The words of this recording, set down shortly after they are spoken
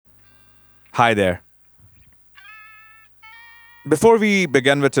Hi there. Before we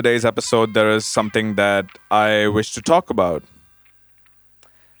begin with today's episode, there is something that I wish to talk about.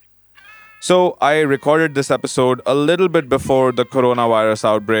 So, I recorded this episode a little bit before the coronavirus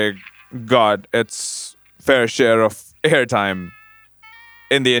outbreak got its fair share of airtime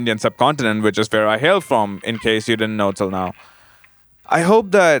in the Indian subcontinent, which is where I hail from, in case you didn't know till now. I hope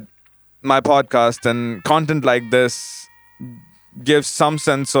that my podcast and content like this gives some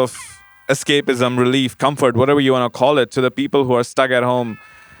sense of escapism, relief, comfort, whatever you want to call it, to the people who are stuck at home,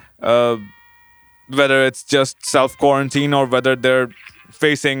 uh, whether it's just self quarantine or whether they're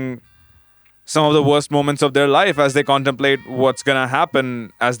facing some of the worst moments of their life as they contemplate what's going to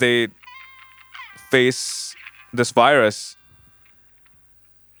happen as they face this virus.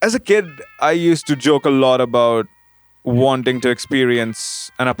 As a kid, I used to joke a lot about wanting to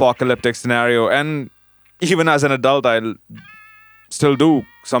experience an apocalyptic scenario, and even as an adult, I still do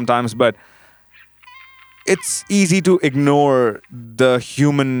sometimes, but it's easy to ignore the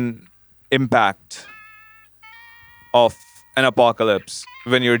human impact of an apocalypse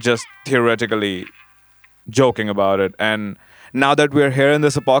when you're just theoretically joking about it. And now that we're here in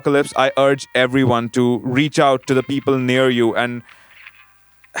this apocalypse, I urge everyone to reach out to the people near you and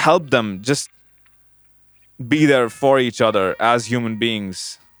help them. Just be there for each other as human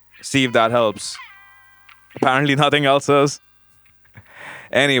beings. See if that helps. Apparently, nothing else does.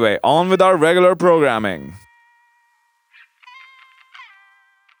 Anyway, on with our regular programming.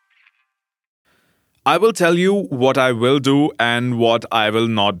 I will tell you what I will do and what I will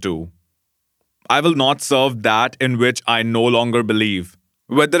not do. I will not serve that in which I no longer believe,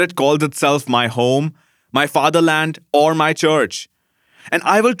 whether it calls itself my home, my fatherland, or my church. And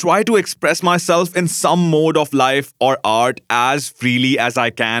I will try to express myself in some mode of life or art as freely as I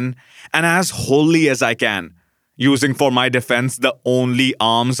can and as wholly as I can, using for my defense the only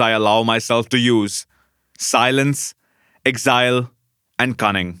arms I allow myself to use: silence, exile, and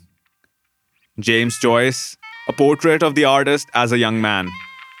cunning. James Joyce, A Portrait of the Artist as a Young Man.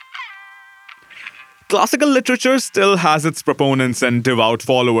 Classical literature still has its proponents and devout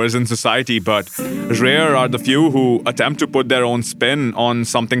followers in society, but rare are the few who attempt to put their own spin on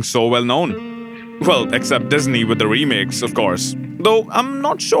something so well known. Well, except Disney with the remakes, of course, though I'm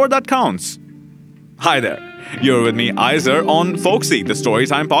not sure that counts. Hi there, you're with me, Izer, on Folksy, the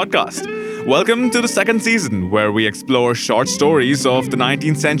Storytime podcast. Welcome to the second season, where we explore short stories of the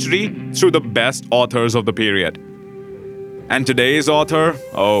 19th century through the best authors of the period. And today's author,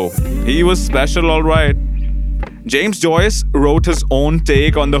 he was special, all right. James Joyce wrote his own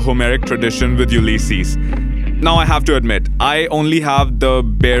take on the Homeric tradition with Ulysses. Now, I have to admit, I only have the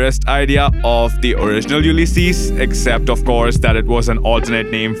barest idea of the original Ulysses, except, of course, that it was an alternate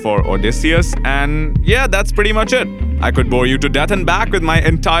name for Odysseus, and yeah, that's pretty much it. I could bore you to death and back with my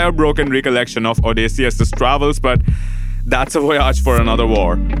entire broken recollection of Odysseus' travels, but that's a voyage for another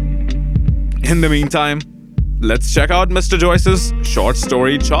war. In the meantime, let's check out Mr. Joyce's short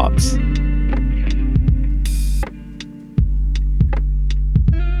story chops.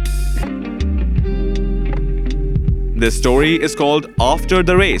 This story is called After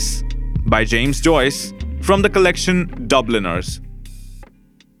the Race by James Joyce from the collection Dubliners.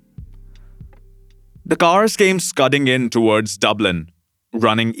 The cars came scudding in towards Dublin,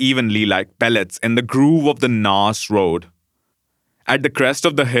 running evenly like pellets in the groove of the Naas Road. At the crest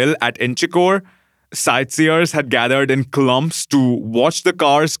of the hill at Inchicore, sightseers had gathered in clumps to watch the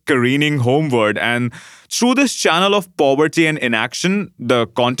cars careening homeward, and through this channel of poverty and inaction, the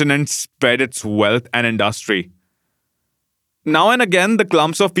continent spread its wealth and industry. Now and again, the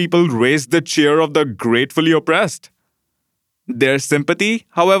clumps of people raised the cheer of the gratefully oppressed. Their sympathy,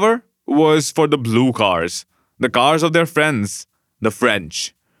 however, was for the blue cars, the cars of their friends, the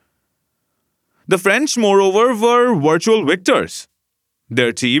French. The French, moreover, were virtual victors.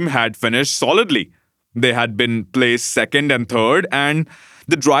 Their team had finished solidly. They had been placed second and third, and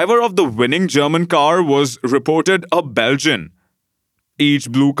the driver of the winning German car was reported a Belgian.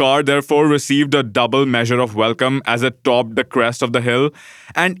 Each blue car, therefore, received a double measure of welcome as it topped the crest of the hill,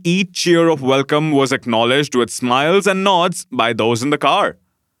 and each cheer of welcome was acknowledged with smiles and nods by those in the car.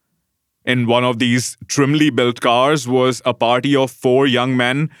 In one of these trimly built cars was a party of 4 young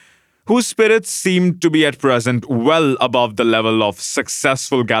men whose spirits seemed to be at present well above the level of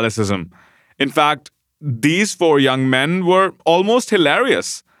successful Gallicism. In fact, these 4 young men were almost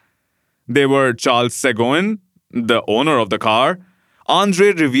hilarious. They were Charles Seguin, the owner of the car,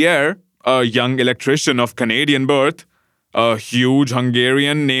 André Rivière, a young electrician of Canadian birth, a huge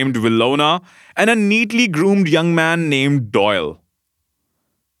Hungarian named Villona, and a neatly groomed young man named Doyle.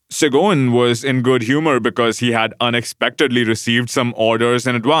 Seguin was in good humor because he had unexpectedly received some orders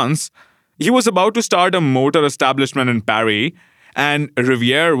in advance. He was about to start a motor establishment in Paris, and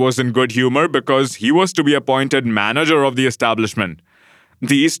Riviere was in good humor because he was to be appointed manager of the establishment.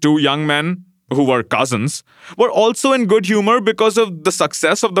 These two young men, who were cousins, were also in good humor because of the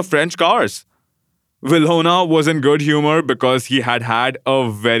success of the French cars. Villona was in good humor because he had had a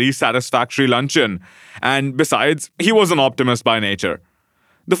very satisfactory luncheon, and besides, he was an optimist by nature.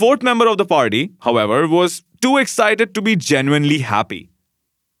 The fourth member of the party, however, was too excited to be genuinely happy.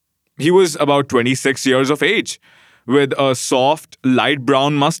 He was about 26 years of age, with a soft, light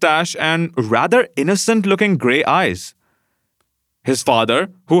brown mustache and rather innocent looking grey eyes. His father,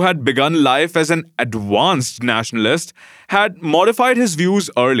 who had begun life as an advanced nationalist, had modified his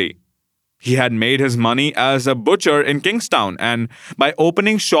views early. He had made his money as a butcher in Kingstown, and by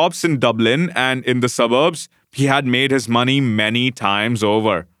opening shops in Dublin and in the suburbs, he had made his money many times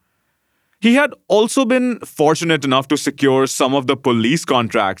over. He had also been fortunate enough to secure some of the police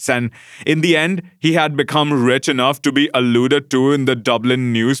contracts, and in the end, he had become rich enough to be alluded to in the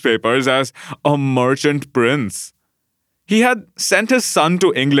Dublin newspapers as a merchant prince. He had sent his son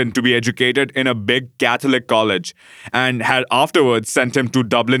to England to be educated in a big Catholic college and had afterwards sent him to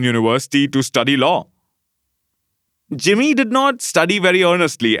Dublin University to study law. Jimmy did not study very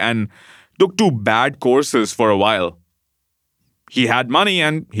earnestly and took two bad courses for a while. He had money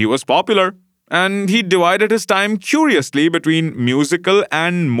and he was popular, and he divided his time curiously between musical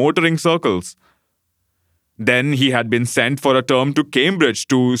and motoring circles. Then he had been sent for a term to Cambridge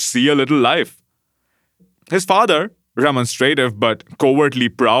to see a little life. His father, remonstrative but covertly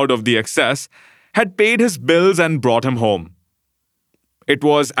proud of the excess, had paid his bills and brought him home. It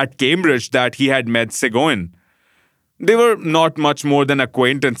was at Cambridge that he had met Seguin. They were not much more than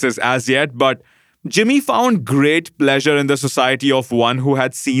acquaintances as yet, but Jimmy found great pleasure in the society of one who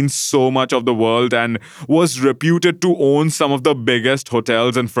had seen so much of the world and was reputed to own some of the biggest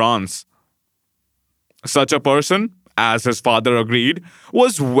hotels in France. Such a person, as his father agreed,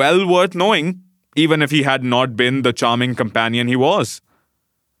 was well worth knowing, even if he had not been the charming companion he was.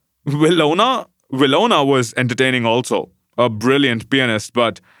 Villona was entertaining also, a brilliant pianist,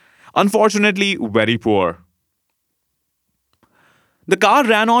 but unfortunately very poor. The car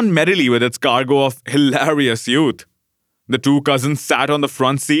ran on merrily with its cargo of hilarious youth. The two cousins sat on the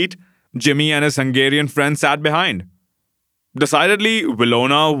front seat. Jimmy and his Hungarian friend sat behind. Decidedly,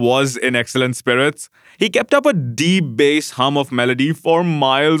 Villona was in excellent spirits. He kept up a deep bass hum of melody for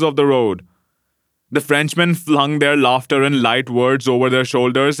miles of the road. The Frenchmen flung their laughter and light words over their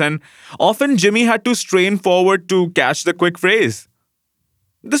shoulders, and often Jimmy had to strain forward to catch the quick phrase.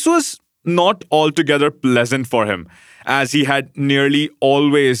 This was not altogether pleasant for him, as he had nearly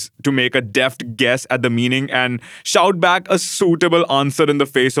always to make a deft guess at the meaning and shout back a suitable answer in the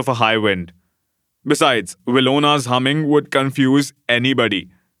face of a high wind. Besides, Villona's humming would confuse anybody.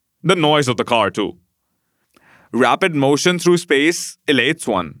 The noise of the car, too. Rapid motion through space elates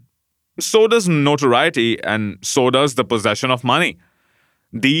one. So does notoriety, and so does the possession of money.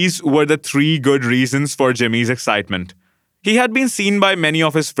 These were the three good reasons for Jimmy's excitement. He had been seen by many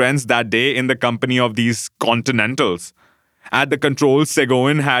of his friends that day in the company of these continentals. At the controls,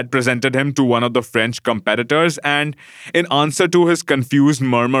 Seguin had presented him to one of the French competitors, and in answer to his confused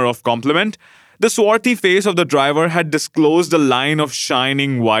murmur of compliment, the swarthy face of the driver had disclosed a line of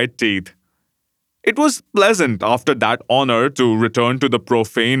shining white teeth. It was pleasant after that honor to return to the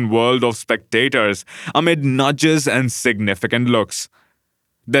profane world of spectators amid nudges and significant looks.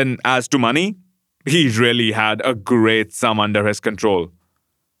 Then, as to money, he really had a great sum under his control.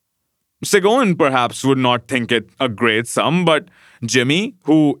 Seguin perhaps would not think it a great sum, but Jimmy,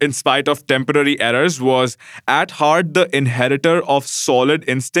 who in spite of temporary errors was at heart the inheritor of solid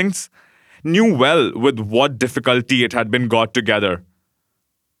instincts, knew well with what difficulty it had been got together.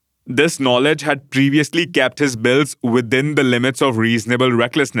 This knowledge had previously kept his bills within the limits of reasonable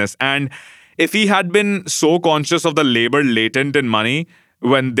recklessness, and if he had been so conscious of the labor latent in money,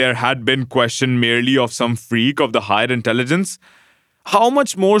 when there had been question merely of some freak of the higher intelligence, how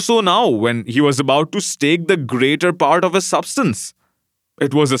much more so now when he was about to stake the greater part of his substance?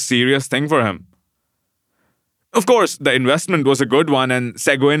 It was a serious thing for him. Of course, the investment was a good one, and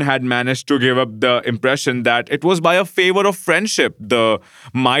Seguin had managed to give up the impression that it was by a favor of friendship the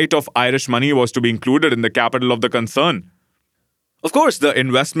mite of Irish money was to be included in the capital of the concern. Of course, the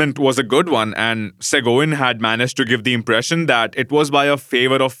investment was a good one, and Seguin had managed to give the impression that it was by a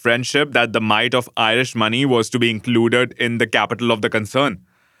favor of friendship that the mite of Irish money was to be included in the capital of the concern.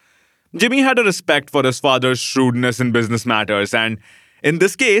 Jimmy had a respect for his father's shrewdness in business matters, and in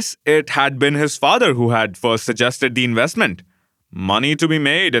this case, it had been his father who had first suggested the investment. Money to be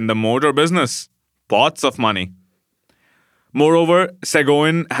made in the motor business. Pots of money. Moreover,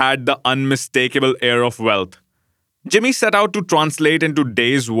 Seguin had the unmistakable air of wealth. Jimmy set out to translate into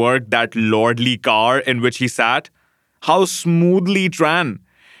days' work that lordly car in which he sat. How smoothly it ran.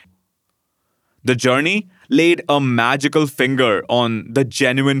 The journey laid a magical finger on the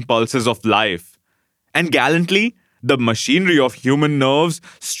genuine pulses of life. And gallantly, the machinery of human nerves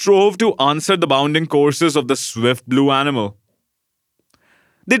strove to answer the bounding courses of the swift blue animal.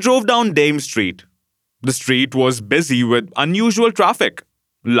 They drove down Dame Street. The street was busy with unusual traffic,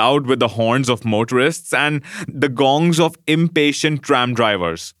 loud with the horns of motorists and the gongs of impatient tram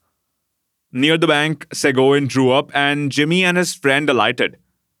drivers. Near the bank, Seguin drew up and Jimmy and his friend alighted.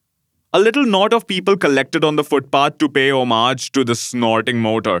 A little knot of people collected on the footpath to pay homage to the snorting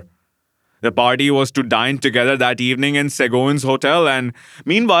motor. The party was to dine together that evening in Seguin's hotel, and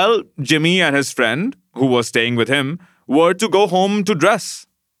meanwhile, Jimmy and his friend, who was staying with him, were to go home to dress.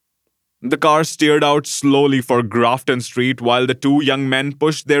 The car steered out slowly for Grafton Street while the two young men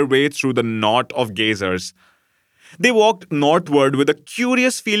pushed their way through the knot of gazers. They walked northward with a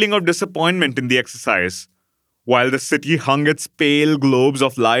curious feeling of disappointment in the exercise, while the city hung its pale globes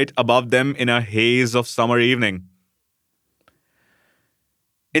of light above them in a haze of summer evening.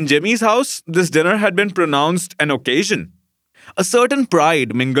 In Jimmy's house, this dinner had been pronounced an occasion. A certain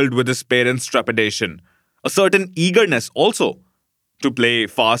pride mingled with his parents' trepidation, a certain eagerness also to play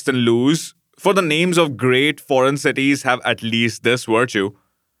fast and loose, for the names of great foreign cities have at least this virtue.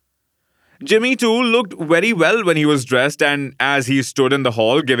 Jimmy, too, looked very well when he was dressed, and as he stood in the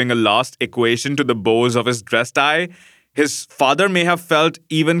hall giving a last equation to the bows of his dress tie, his father may have felt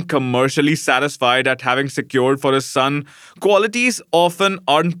even commercially satisfied at having secured for his son qualities often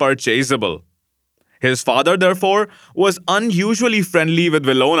unpurchasable. His father, therefore, was unusually friendly with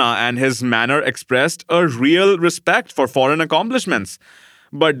Vilona, and his manner expressed a real respect for foreign accomplishments.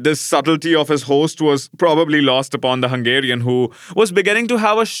 But this subtlety of his host was probably lost upon the Hungarian, who was beginning to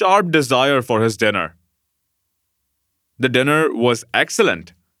have a sharp desire for his dinner. The dinner was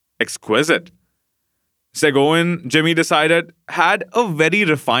excellent, exquisite. Seguin, Jimmy decided, had a very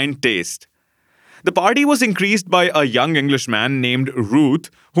refined taste. The party was increased by a young Englishman named Ruth,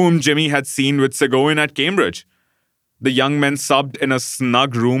 whom Jimmy had seen with Seguin at Cambridge. The young men supped in a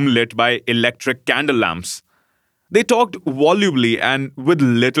snug room lit by electric candle lamps. They talked volubly and with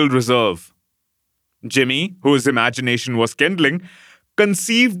little reserve. Jimmy, whose imagination was kindling,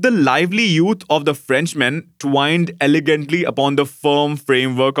 conceived the lively youth of the Frenchman twined elegantly upon the firm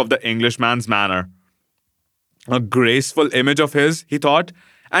framework of the Englishman's manner. A graceful image of his, he thought,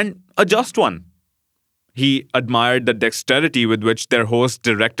 and a just one. He admired the dexterity with which their host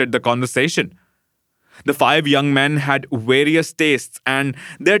directed the conversation. The five young men had various tastes, and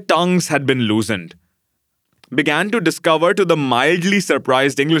their tongues had been loosened. Began to discover to the mildly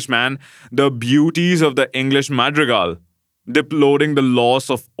surprised Englishman the beauties of the English madrigal, deploring the loss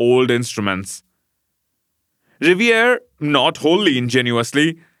of old instruments. Riviere, not wholly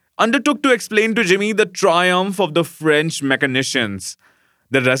ingenuously, undertook to explain to Jimmy the triumph of the French mechanicians.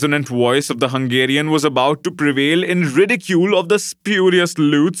 The resonant voice of the Hungarian was about to prevail in ridicule of the spurious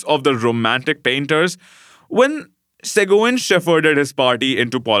lutes of the romantic painters when Seguin shepherded his party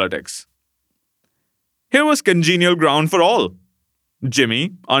into politics. Here was congenial ground for all.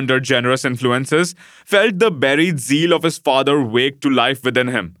 Jimmy, under generous influences, felt the buried zeal of his father wake to life within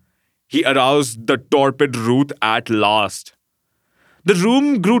him. He aroused the torpid Ruth at last. The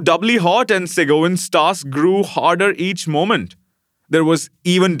room grew doubly hot, and Seguin's task grew harder each moment. There was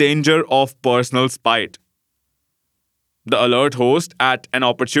even danger of personal spite. The alert host, at an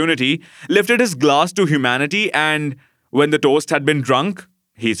opportunity, lifted his glass to humanity, and when the toast had been drunk,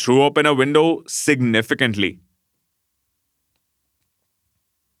 he threw open a window significantly.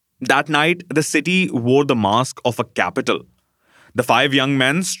 That night, the city wore the mask of a capital. The five young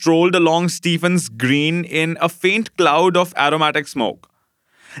men strolled along Stephen's Green in a faint cloud of aromatic smoke.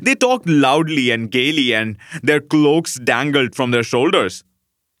 They talked loudly and gaily, and their cloaks dangled from their shoulders.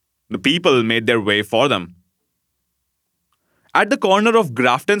 The people made their way for them. At the corner of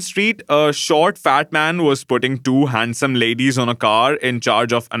Grafton Street, a short, fat man was putting two handsome ladies on a car in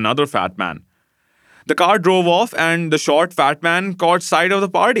charge of another fat man. The car drove off, and the short, fat man caught sight of the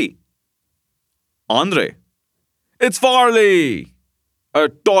party. Andre. "It's Farley!" A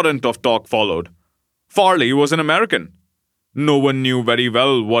torrent of talk followed. Farley was an American. No one knew very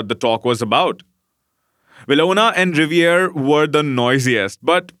well what the talk was about. Vilona and Riviere were the noisiest,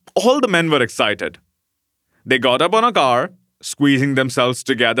 but all the men were excited. They got up on a car, squeezing themselves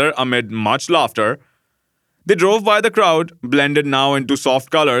together amid much laughter. They drove by the crowd, blended now into soft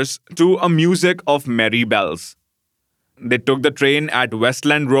colors, to a music of merry bells. They took the train at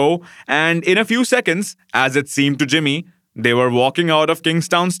Westland Row, and in a few seconds, as it seemed to Jimmy, They were walking out of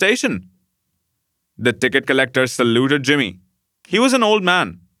Kingstown Station. The ticket collector saluted Jimmy. He was an old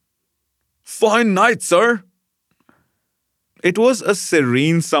man. "Fine night, sir." It was a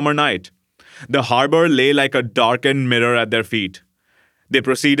serene summer night. The harbor lay like a darkened mirror at their feet. They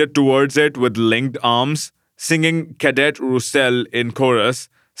proceeded towards it with linked arms, singing Cadet Roussel in chorus,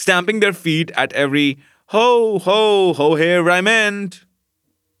 stamping their feet at every "Ho, ho, ho, here I meant."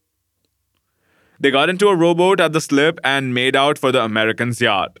 They got into a rowboat at the slip and made out for the American's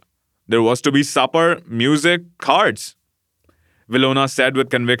yacht. There was to be supper, music, cards. Vilona said with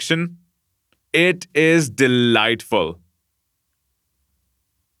conviction, "It is delightful."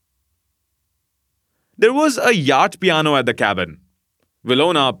 There was a yacht piano at the cabin.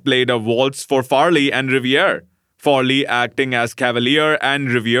 Vilona played a waltz for Farley and Riviere, Farley acting as cavalier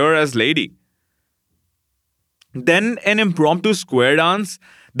and Riviere as lady. Then an impromptu square dance,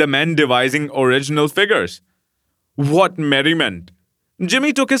 the men devising original figures. What merriment!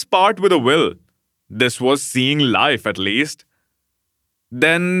 Jimmy took his part with a will. This was seeing life, at least.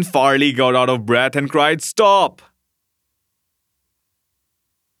 Then Farley got out of breath and cried, "Stop!"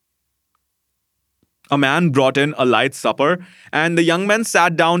 A man brought in a light supper, and the young men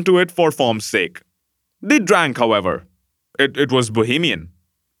sat down to it for form's sake. They drank, however. It was bohemian.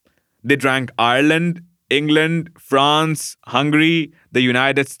 They drank Ireland, England, France, Hungary, the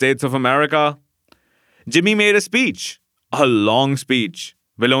United States of America. Jimmy made a speech, a long speech,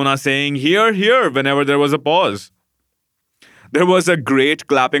 Vilona saying, "Hear, hear," whenever there was a pause. There was a great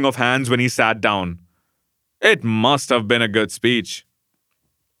clapping of hands when he sat down. It must have been a good speech.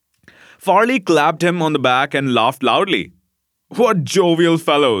 Farley clapped him on the back and laughed loudly. What jovial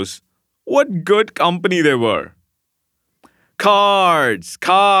fellows! What good company they were! Cards!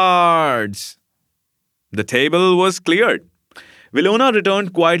 Cards! The table was cleared. Vilona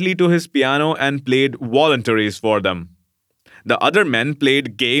returned quietly to his piano and played voluntaries for them. The other men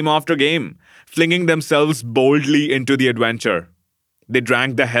played game after game, flinging themselves boldly into the adventure. They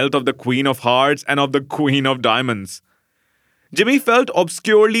drank the health of the Queen of Hearts and of the Queen of Diamonds. Jimmy felt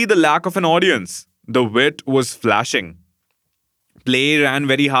obscurely the lack of an audience. The wit was flashing. Play ran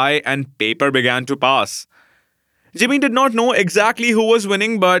very high and paper began to pass. Jimmy did not know exactly who was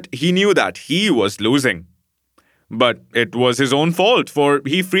winning, but he knew that he was losing. But it was his own fault, for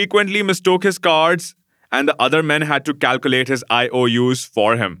he frequently mistook his cards and the other men had to calculate his IOUs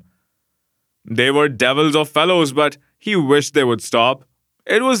for him. They were devils of fellows, but he wished they would stop.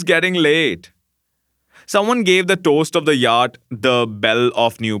 It was getting late. Someone gave the toast of the yacht the Belle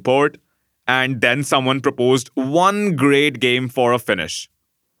of Newport, and then someone proposed one great game for a finish.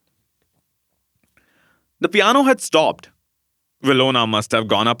 The piano had stopped. Vilona must have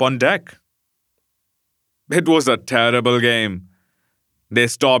gone up on deck. It was a terrible game. They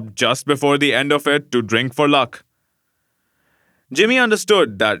stopped just before the end of it to drink for luck. Jimmy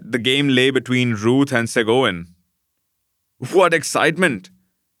understood that the game lay between Ruth and Seguin. What excitement!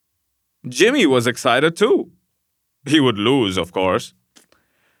 Jimmy was excited too. He would lose, of course.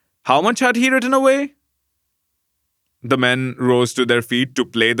 How much had he written away? The men rose to their feet to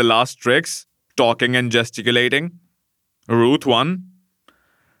play the last tricks, talking and gesticulating. Ruth won.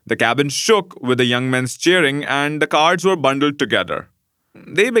 The cabin shook with the young men's cheering, and the cards were bundled together.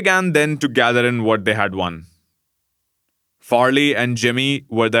 They began then to gather in what they had won. Farley and Jimmy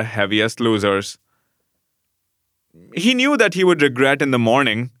were the heaviest losers. He knew that he would regret in the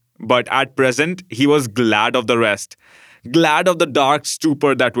morning, but at present he was glad of the rest, glad of the dark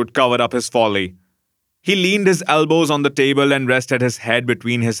stupor that would cover up his folly. He leaned his elbows on the table and rested his head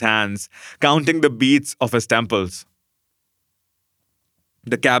between his hands, counting the beats of his temples.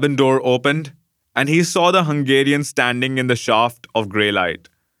 The cabin door opened, and he saw the Hungarian standing in the shaft of grey light.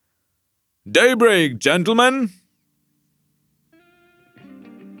 "Daybreak, gentlemen!"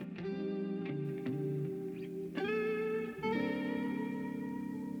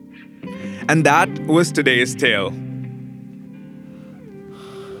 And that was today's tale.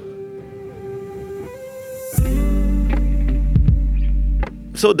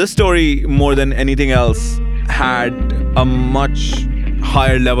 So this story, more than anything else, had a much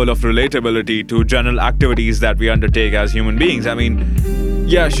higher level of relatability to general activities that we undertake as human beings. I mean,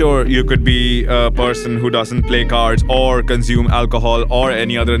 yeah, sure, you could be a person who doesn't play cards or consume alcohol or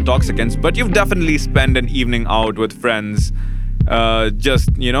any other intoxicants, but you've definitely spent an evening out with friends, just,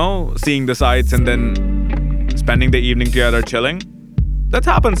 seeing the sights and then spending the evening together chilling. That's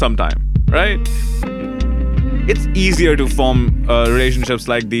happened sometime, right? It's easier to form relationships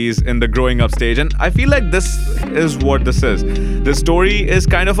like these in the growing up stage, and I feel like this is what this is. The story is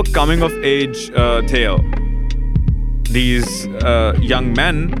kind of a coming of age tale. These young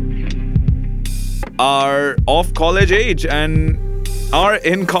men are of college age and are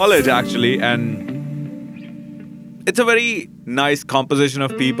in college actually, and it's a very nice composition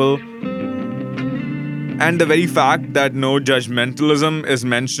of people. And the very fact that no judgmentalism is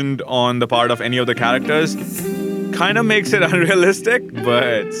mentioned on the part of any of the characters kind of makes it unrealistic,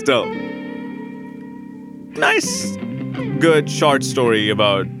 but still. Nice, good short story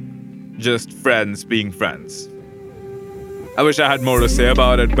about just friends being friends. I wish I had more to say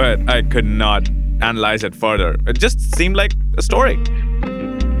about it, but I could not analyze it further. It just seemed like a story.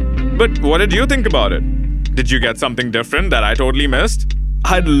 But what did you think about it? Did you get something different that I totally missed?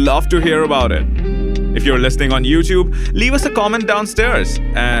 I'd love to hear about it. If you're listening on YouTube, leave us a comment downstairs.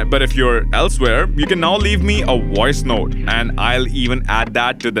 But if you're elsewhere, you can now leave me a voice note, and I'll even add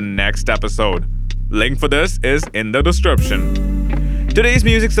that to the next episode. Link for this is in the description. Today's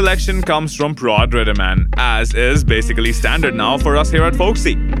music selection comes from Prod Rhythm, as is basically standard now for us here at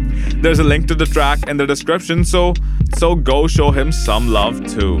Folksy. There's a link to the track in the description, so go show him some love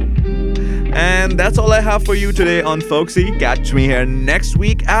too. And that's all I have for you today on Folksy. Catch me here next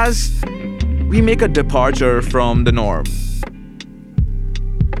week as we make a departure from the norm.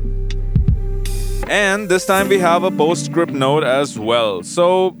 And this time we have a postscript note as well.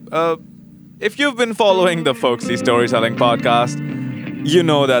 So, if you've been following the Folksy Storytelling Podcast, you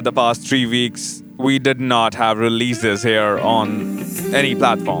know that the past 3 weeks we did not have releases here on any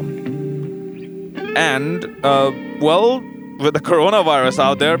platform. And, with the coronavirus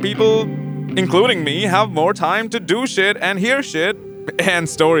out there, people, including me, have more time to do shit and hear shit. And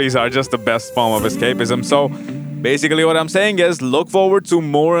stories are just the best form of escapism. So basically what I'm saying is look forward to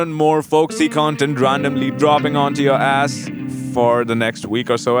more and more folksy content randomly dropping onto your ass for the next week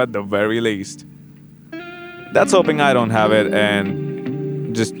or so at the very least. That's hoping I don't have it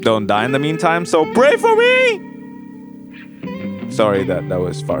and just don't die in the meantime. So pray for me! Sorry that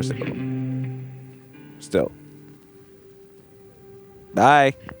was farcical. Still.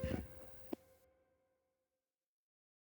 Bye.